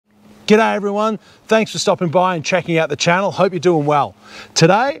G'day everyone, thanks for stopping by and checking out the channel. Hope you're doing well.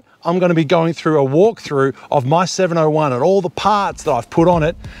 Today I'm going to be going through a walkthrough of my 701 and all the parts that I've put on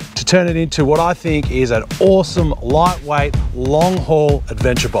it to turn it into what I think is an awesome, lightweight, long haul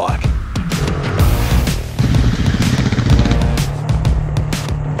adventure bike.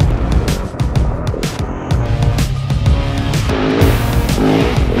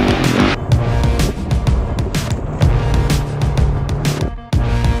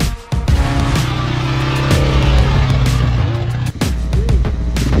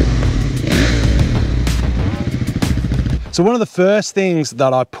 So one of the first things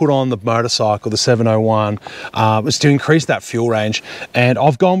that I put on the motorcycle, the 701, was to increase that fuel range. And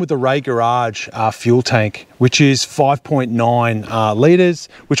I've gone with the Rade Garage fuel tank, which is 5.9 litres,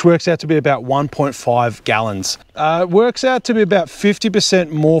 which works out to be about 1.5 gallons. It works out to be about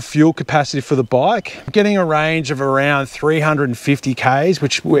 50% more fuel capacity for the bike, getting a range of around 350 Ks,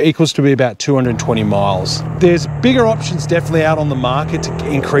 which equals to be about 220 miles. There's bigger options definitely out on the market to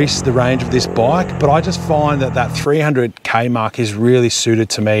increase the range of this bike, but I just find that that 300K mark is really suited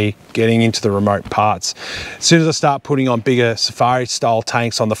to me getting into the remote parts. As soon as I start putting on bigger safari style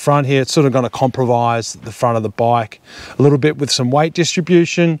tanks on the front here, it's sort of going to compromise the front of the bike a little bit with some weight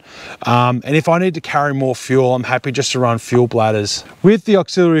distribution. And if I need to carry more fuel, I'm happy just to run fuel bladders. With the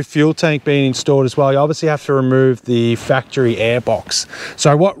auxiliary fuel tank being installed as well, you obviously have to remove the factory air box.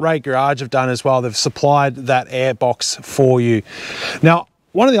 So what Rade Garage have done as well, they've supplied that air box for you. Now,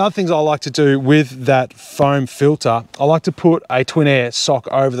 one of the other things I like to do with that foam filter, I like to put a twin air sock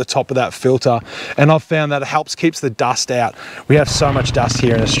over the top of that filter, and I've found that it helps keeps the dust out. We have so much dust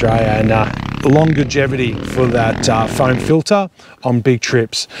here in Australia, and longevity for that foam filter on big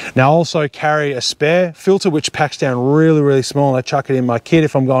trips. Now I also carry a spare filter which packs down really small, and I chuck it in my kit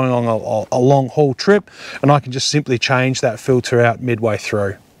if I'm going on a long haul trip, and I can just simply change that filter out midway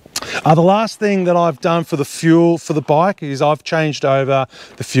through. The last thing that I've done for the fuel for the bike is I've changed over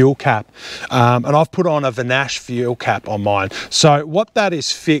the fuel cap, and I've put on a Vanasche fuel cap on mine. So what that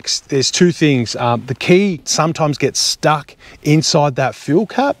is fixed, there's two things. The key sometimes gets stuck inside that fuel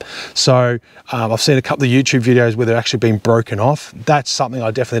cap. So I've seen a couple of YouTube videos where they're actually been broken off. That's something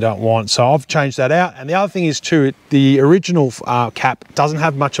I definitely don't want. So I've changed that out. And the other thing is too, the original cap doesn't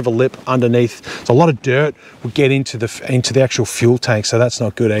have much of a lip underneath. So a lot of dirt will get into the actual fuel tank. So that's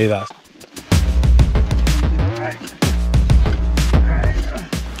not good either.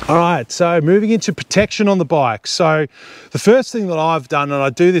 All right, so moving into protection on the bike. So the first thing that I've done, and I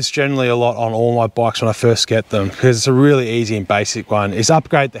do this generally a lot on all my bikes when I first get them, because it's a really easy and basic one, is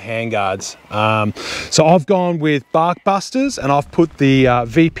upgrade the handguards. So I've gone with bark busters, and I've put the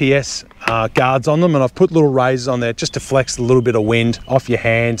VPS guards on them, and I've put little razors on there just to flex a little bit of wind off your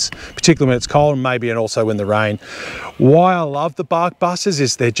hands, particularly when it's cold, and maybe and also in the rain. Why I love the bark busters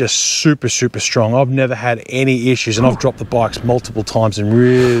is they're just super strong. I've never had any issues, and I've dropped the bikes multiple times in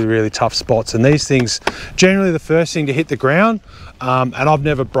really tough spots, and these things generally the first thing to hit the ground, and I've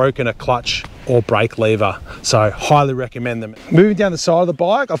never broken a clutch or brake lever, so highly recommend them. Moving down the side of the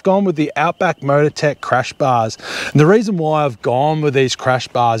bike, I've gone with the Outback Motortec crash bars, and the reason why I've gone with these crash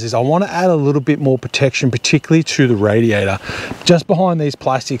bars is I want to add a little bit more protection, particularly to the radiator. Just behind these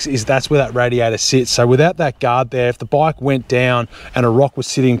plastics that's where that radiator sits, so without that guard there, if the bike went down and a rock was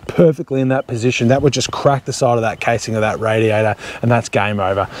sitting perfectly in that position, that would just crack the side of that casing of that radiator, and that's game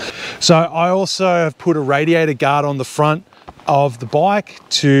over. So I also have put a radiator guard on the front of the bike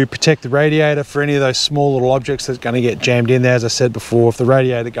to protect the radiator for any of those small little objects that's going to get jammed in there. As I said before, if the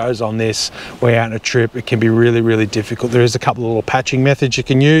radiator goes on this, we're out on a trip, it can be really difficult. There is a couple of little patching methods you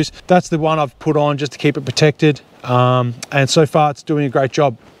can use. That's the one I've put on just to keep it protected, and so far it's doing a great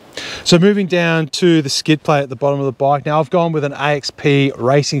job. So moving down to the skid plate at the bottom of the bike. Now I've gone with an AXP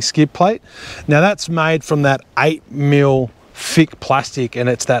racing skid plate. Now that's made from that 8mm thick plastic, and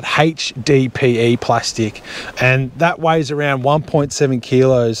it's that HDPE plastic, and that weighs around 1.7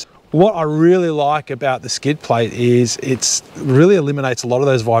 kilos. What I really like about the skid plate is it really eliminates a lot of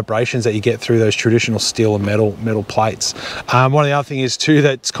those vibrations that you get through those traditional steel and metal plates. One of the other things too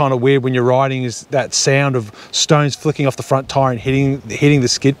that's kind of weird when you're riding is that sound of stones flicking off the front tire and hitting the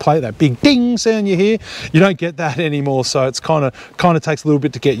skid plate, that big ding sound you hear. You don't get that anymore, so it's kind of takes a little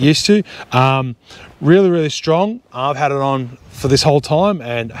bit to get used to. Really strong. I've had it on for this whole time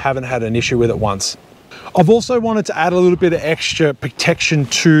and haven't had an issue with it once. I've also wanted to add a little bit of extra protection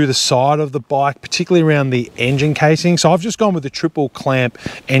to the side of the bike, particularly around the engine casing. So I've just gone with the triple clamp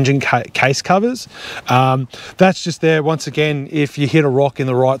engine case covers. That's just there, once again, if you hit a rock in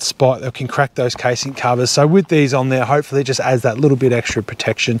the right spot, it can crack those casing covers. So with these on there, hopefully it just adds that little bit extra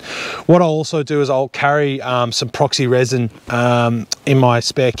protection. What I'll also do is I'll carry some proxy resin in my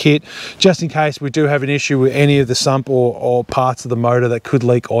spare kit, just in case we do have an issue with any of the sump or parts of the motor that could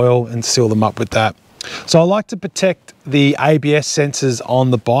leak oil, and seal them up with that. So I like to protect the ABS sensors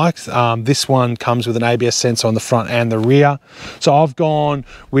on the bikes. This one comes with an ABS sensor on the front and the rear. So I've gone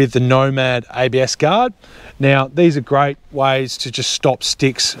with the Nomad ABS guard. Now, these are great ways to just stop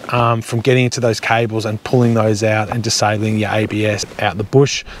sticks from getting into those cables and pulling those out and disabling your ABS out the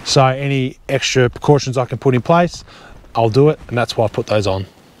bush. So any extra precautions I can put in place, I'll do it, and that's why I put those on.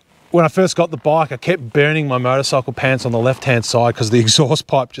 When I first got the bike, I kept burning my motorcycle pants on the left-hand side because the exhaust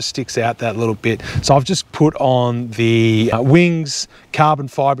pipe just sticks out that little bit. So I've just put on the Wings carbon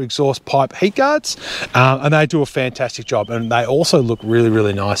fiber exhaust pipe heat guards, and they do a fantastic job. And they also look really,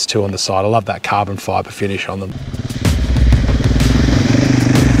 really nice too on the side. I love that carbon fiber finish on them.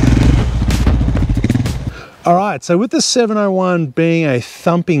 All right, so with the 701 being a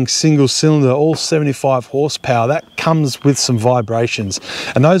thumping single cylinder, all 75 horsepower, that comes with some vibrations,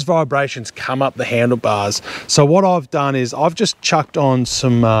 and those vibrations come up the handlebars. So what I've done is I've just chucked on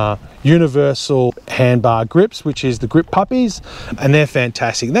some universal handbar grips, which is the grip puppies, and they're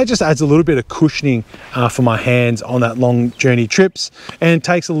fantastic. And that just adds a little bit of cushioning for my hands on that long journey trips, and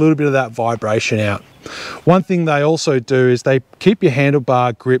takes a little bit of that vibration out. One thing they also do is they keep your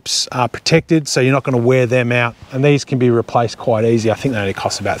handlebar grips protected, so you're not going to wear them out, and these can be replaced quite easy. I think they only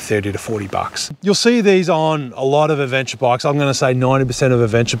cost about 30 to 40 bucks. You'll see these on a lot of adventure bikes. I'm going to say 90% of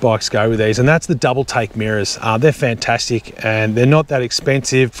adventure bikes go with these, and that's the double take mirrors. They're fantastic and they're not that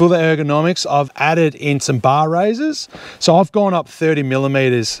expensive. For the ergonomics, I've added in some bar raisers. So I've gone up 30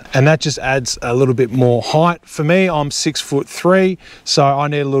 millimeters, and that just adds a little bit more height. For me, I'm 6'3", so I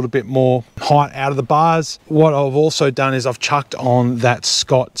need a little bit more height out of the bars. What I've also done is I've chucked on that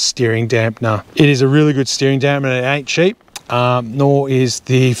Scott steering dampener. It is a really good steering dampener. It ain't cheap, nor is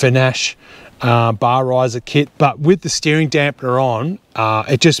the Vanasche bar riser kit, but with the steering dampener on,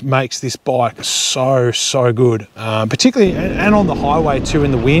 it just makes this bike so good, particularly and on the highway too,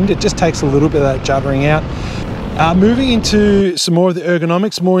 in the wind. It just takes a little bit of that juddering out. Moving into some more of the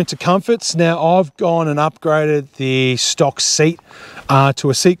ergonomics, more into comforts. Now I've gone and upgraded the stock seat to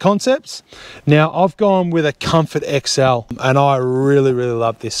a Seat Concepts. Now I've gone with a Comfort XL, and I really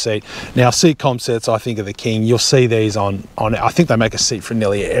love this seat. Now Seat Concepts, I think, are the king. You'll see these on I think they make a seat for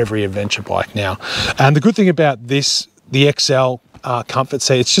nearly every adventure bike now. And the good thing about this, the XL comfort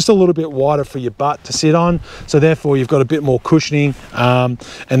seat, it's just a little bit wider for your butt to sit on, so therefore you've got a bit more cushioning, and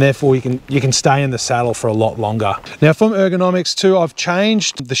therefore you can stay in the saddle for a lot longer. Now from ergonomics too, I've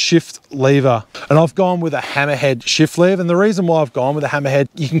changed the shift lever, and I've gone with a hammerhead shift lever. And the reason why I've gone with a hammerhead,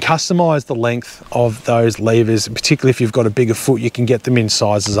 you can customize the length of those levers, particularly if you've got a bigger foot. You can get them in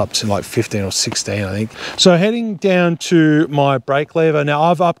sizes up to like 15 or 16, I think. So heading down to my brake lever, now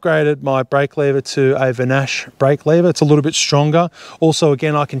I've upgraded my brake lever to a Vanasche brake lever. It's a little bit stronger. Also,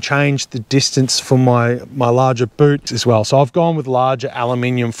 again, I can change the distance for my larger boot as well. So I've gone with larger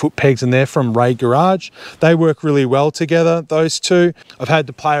aluminium foot pegs, and they're from Rade Garage. They work really well together, those two. I've had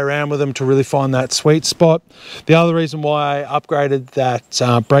to play around with them to really find that sweet spot. The other reason why I upgraded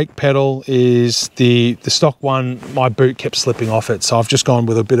that brake pedal is the stock one, my boot kept slipping off it. So I've just gone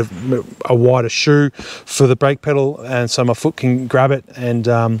with a bit of a wider shoe for the brake pedal, and so my foot can grab it, and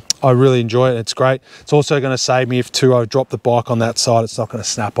I really enjoy it. It's great. It's also going to save me if I drop the bike on that side, it's not going to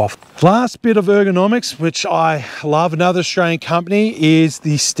snap off. Last bit of ergonomics, which I love, another Australian company, is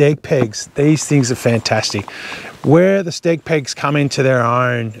the steg pegs. These things are fantastic. Where the steg pegs come into their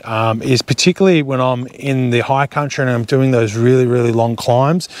own is particularly when I'm in the high country and I'm doing those really long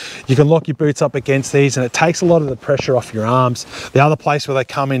climbs. You can lock your boots up against these, and it takes a lot of the pressure off your arms. The other place where they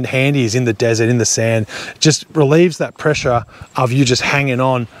come in handy is in the desert, in the sand. It just relieves that pressure of you just hanging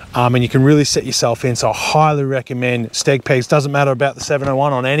on, and you can really set yourself in. So I highly recommend steg pegs. Doesn't matter about the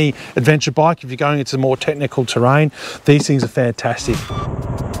 701 on any adventure bike. If you're going into more technical terrain, these things are fantastic.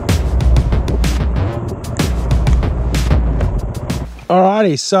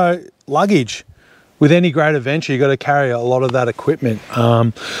 Alrighty, so luggage. With any great adventure, you've got to carry a lot of that equipment.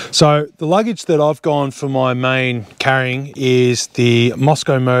 So the luggage that I've gone for my main carrying is the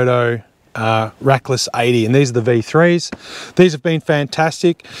Moscow Moto Rackless 80, and these are the V3s. These have been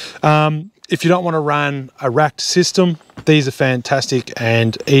fantastic. If you don't want to run a racked system, these are fantastic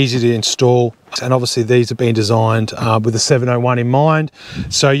and easy to install And obviously these have been designed with the 701 in mind.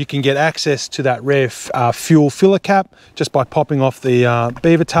 So you can get access to that rear fuel filler cap just by popping off the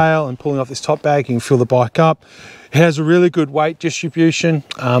beaver tail and pulling off this top bag. You can fill the bike up. It has a really good weight distribution.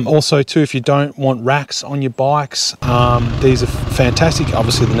 Also too, if you don't want racks on your bikes, these are fantastic.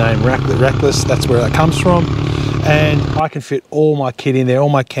 Obviously the name Reckless, that's where that comes from. And I can fit all my kit in there, all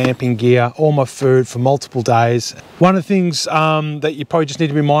my camping gear, all my food for multiple days. One of the things that you probably just need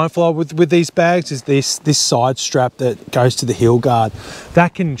to be mindful of with these bags is this side strap that goes to the heel guard.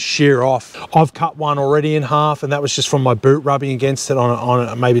 That can shear off. I've cut one already in half, and that was just from my boot rubbing against it on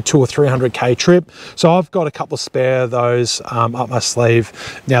a maybe 200 or 300k trip. So I've got a couple of spare of those up my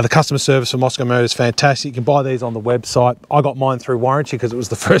sleeve. Now the customer service for Moscow Motor is fantastic. You can buy these on the website. I got mine through warranty because it was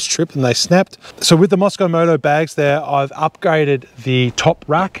the first trip and they snapped. So with the Moscow Moto bags there, I've upgraded the top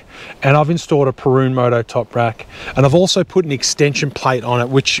rack and I've installed a Perun Moto top rack, and I've also put an extension plate on it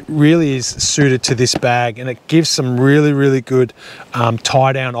which really is suited to this bag, and it gives some really good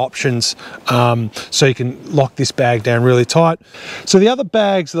tie down options, so you can lock this bag down really tight. So the other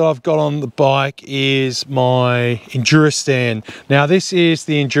bags that I've got on the bike is my Endurostan. Now this is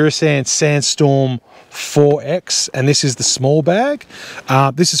the Endurostan Sandstorm 4X, and this is the small bag.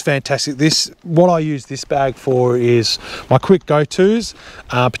 This is fantastic. What I use this bag for is my quick go-tos,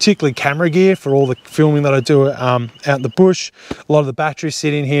 particularly camera gear for all the filming that I do out in the bush. A lot of the batteries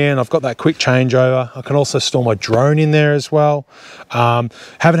sit in here, and I've got that quick changeover. I can also store my drone in there as well. Haven't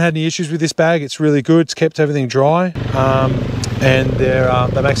had any issues with this bag. It's really good. It's kept everything dry, and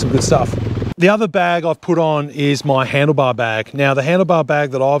they make some good stuff. The other bag I've put on is my handlebar bag. Now the handlebar bag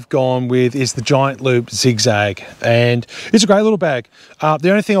that I've gone with is the Giant Loop Zigzag, and it's a great little bag.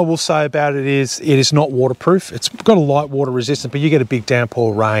 The only thing I will say about it is not waterproof. It's got a light water resistance, but you get a big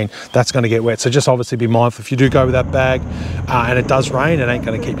downpour rain, that's going to get wet. So just obviously be mindful if you do go with that bag and it does rain, it ain't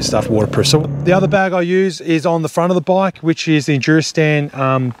going to keep your stuff waterproof. So the other bag I use is on the front of the bike, which is the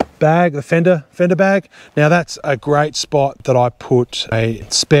Endurostan bag, the fender bag. Now that's a great spot that I put a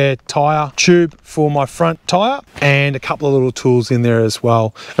spare tire tube for my front tire and a couple of little tools in there as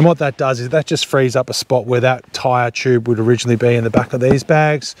well. And what that does is that just frees up a spot where that tire tube would originally be in the back of these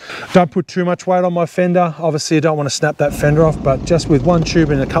bags. Don't put too much weight on my fender. Obviously I don't want to snap that fender off, but just with one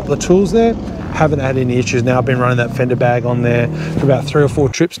tube and a couple of tools there, haven't had any issues. Now I've been running that fender bag on there for about 3 or 4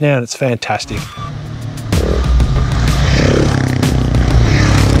 trips now, and it's fantastic.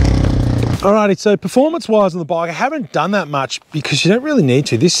 Alrighty, so performance-wise on the bike, I haven't done that much because you don't really need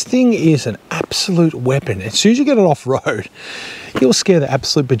to. This thing is an absolute weapon. As soon as you get it off-road, you'll scare the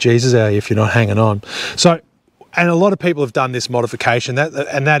absolute bejesus out of you if you're not hanging on. So, and a lot of people have done this modification,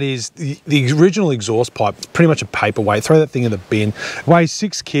 and that is the original exhaust pipe, pretty much a paperweight. Throw that thing in the bin. It weighs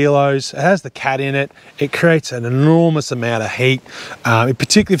 6 kilos. It has the cat in it. It creates an enormous amount of heat,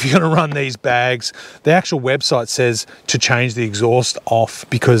 particularly if you're going to run these bags. The actual website says to change the exhaust off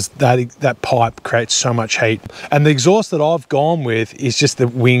because that pipe creates so much heat. And the exhaust that I've gone with is just the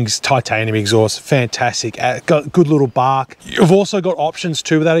Wings titanium exhaust. Fantastic. Got good little bark. You've also got options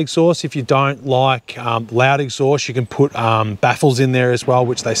too with that exhaust. If you don't like loud exhaust, you can put baffles in there as well,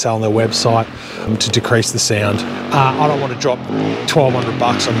 which they sell on their website to decrease the sound. I don't want to drop 1,200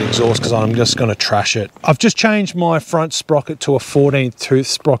 bucks on the exhaust because I'm just going to trash it. I've just changed my front sprocket to a 14 tooth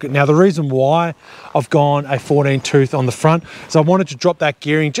sprocket. Now the reason why I've gone a 14 tooth on the front is I wanted to drop that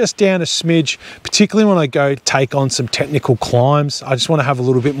gearing just down a smidge, particularly when I go take on some technical climbs. I just want to have a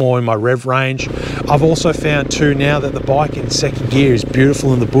little bit more in my rev range. I've also found too now that the bike in second gear is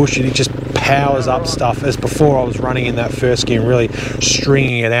beautiful in the bush, and it just powers up stuff, as before I was running in that first gear and really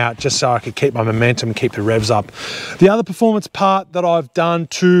stringing it out just so I could keep my momentum and keep the revs up. The other performance part that I've done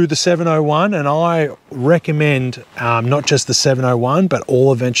to the 701, and I recommend not just the 701 but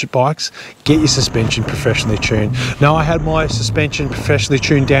all adventure bikes, get your suspension professionally tuned. Now I had my suspension professionally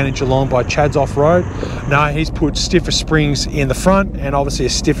tuned down in Geelong by Chad's Off-Road. Now he's put stiffer springs in the front and obviously a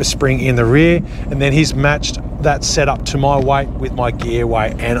stiffer spring in the rear, and then he's matched that setup to my weight with my gear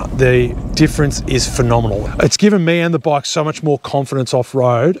weight, and the difference is phenomenal. It's given me and the bike so much more confidence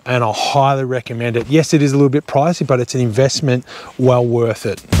off-road, and I highly recommend it. Yes, it is a little bit pricey, but it's an investment well worth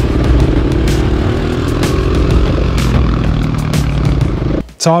it.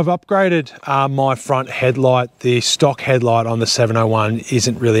 So I've upgraded my front headlight. The stock headlight on the 701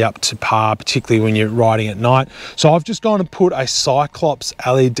 isn't really up to par, particularly when you're riding at night. So I've just gone and put a Cyclops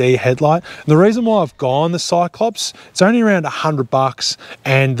LED headlight. And the reason why I've gone the Cyclops, it's only around 100 bucks,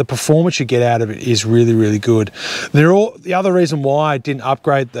 and the performance you get out of it is really good. The other reason why I didn't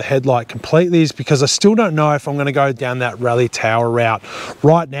upgrade the headlight completely is because I still don't know if I'm going to go down that rally tower route.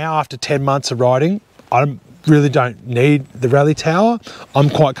 Right now, after 10 months of riding, I'm really don't need the rally tower. I'm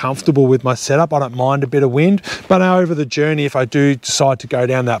quite comfortable with my setup. I don't mind a bit of wind, but over the journey, if I do decide to go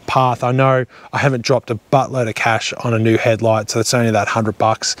down that path, I know I haven't dropped a buttload of cash on a new headlight, so it's only that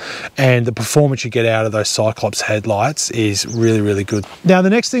 $100, and the performance you get out of those Cyclops headlights is really, really good. Now, the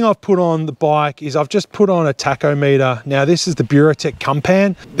next thing I've put on the bike is I've just put on a tachometer. Now, this is the Berotec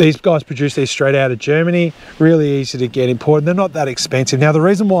Cumpan. These guys produce these straight out of Germany, really easy to get imported. They're not that expensive. Now, the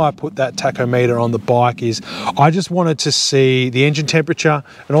reason why I put that tachometer on the bike is I just wanted to see the engine temperature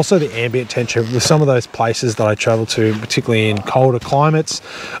and also the ambient temperature with some of those places that I travel to, particularly in colder climates.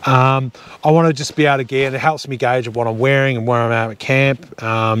 I want to just be able to get, it helps me gauge what I'm wearing and where I'm at camp.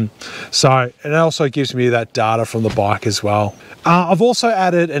 So it also gives me that data from the bike as well. I've also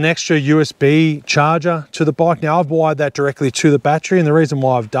added an extra USB charger to the bike. Now, I've wired that directly to the battery, and the reason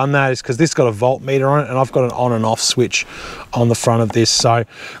why I've done that is because this got a voltmeter on it, and I've got an on and off switch on the front of this. So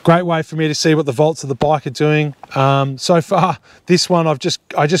great way for me to see what the volts of the bike are doing. So far, this one, I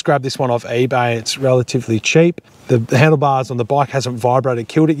just grabbed this one off eBay. It's relatively cheap. The handlebars on the bike hasn't vibrated,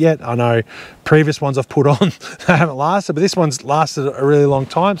 killed it yet. I know previous ones I've put on, they haven't lasted, but this one's lasted a really long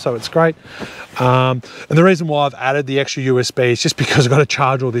time, so it's great. And the reason why I've added the extra USB is just because I've got to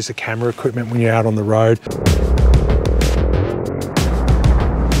charge all this camera equipment when you're out on the road.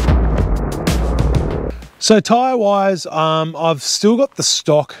 So tyre-wise, I've still got the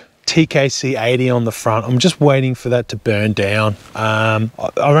stock TKC 80 on the front. I'm just waiting for that to burn down. I've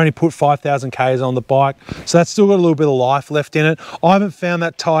only put 5,000 Ks on the bike, so that's still got a little bit of life left in it. I haven't found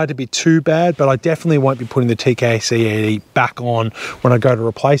that tyre to be too bad, but I definitely won't be putting the TKC 80 back on when I go to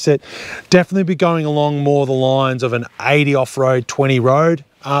replace it. Definitely be going along more the lines of an 80 off-road, 20 road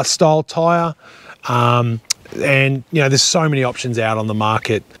style tyre. And you know, there's so many options out on the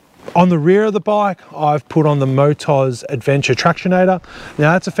market. On the rear of the bike, I've put on the Motos Adventure Tractionator.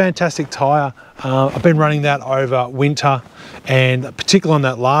 Now, that's a fantastic tyre. I've been running that over winter, and particularly on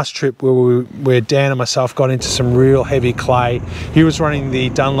that last trip where Dan and myself got into some real heavy clay. He was running the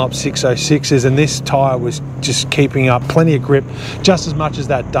Dunlop 606s, and this tyre was just keeping up plenty of grip, just as much as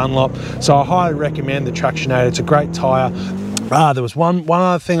that Dunlop. So I highly recommend the Tractionator. It's a great tyre. There was one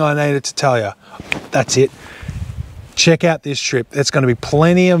other thing I needed to tell you. That's it. Check out this trip. There's going to be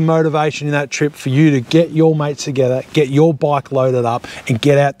plenty of motivation in that trip for you to get your mates together, get your bike loaded up, and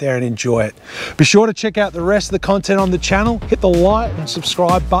get out there and enjoy it. Be sure to check out the rest of the content on the channel. Hit the like and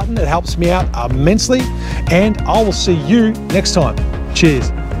subscribe button. It helps me out immensely, and I will see you next time. Cheers.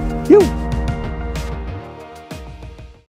 You.